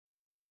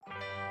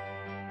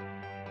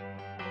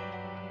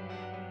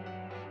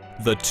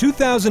The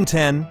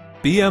 2010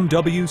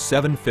 BMW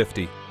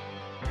 750.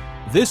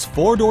 This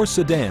four-door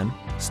sedan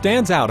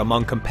stands out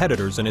among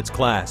competitors in its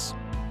class.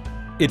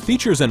 It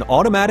features an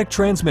automatic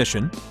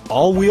transmission,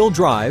 all-wheel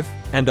drive,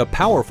 and a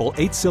powerful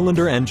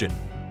 8-cylinder engine.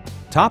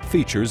 Top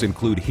features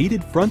include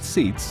heated front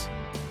seats,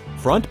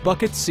 front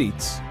bucket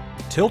seats,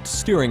 tilt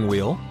steering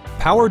wheel,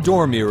 power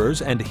door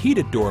mirrors and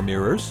heated door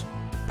mirrors,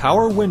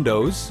 power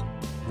windows,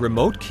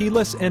 remote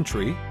keyless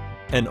entry,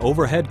 an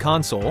overhead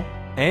console,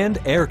 and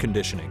air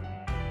conditioning.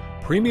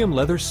 Premium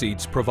leather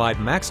seats provide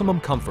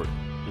maximum comfort,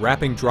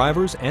 wrapping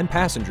drivers and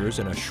passengers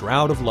in a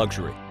shroud of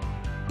luxury.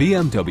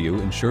 BMW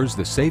ensures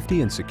the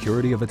safety and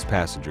security of its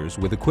passengers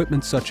with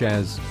equipment such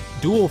as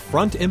dual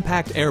front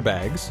impact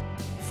airbags,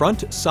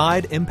 front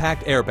side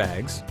impact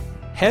airbags,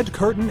 head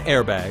curtain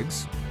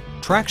airbags,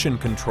 traction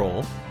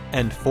control,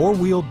 and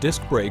four-wheel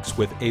disc brakes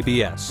with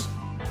ABS.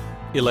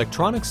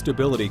 Electronic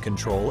stability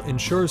control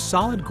ensures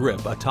solid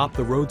grip atop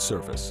the road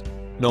surface,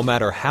 no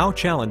matter how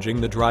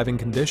challenging the driving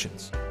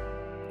conditions.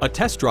 A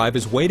test drive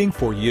is waiting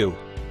for you.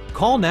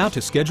 Call now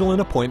to schedule an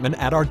appointment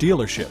at our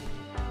dealership.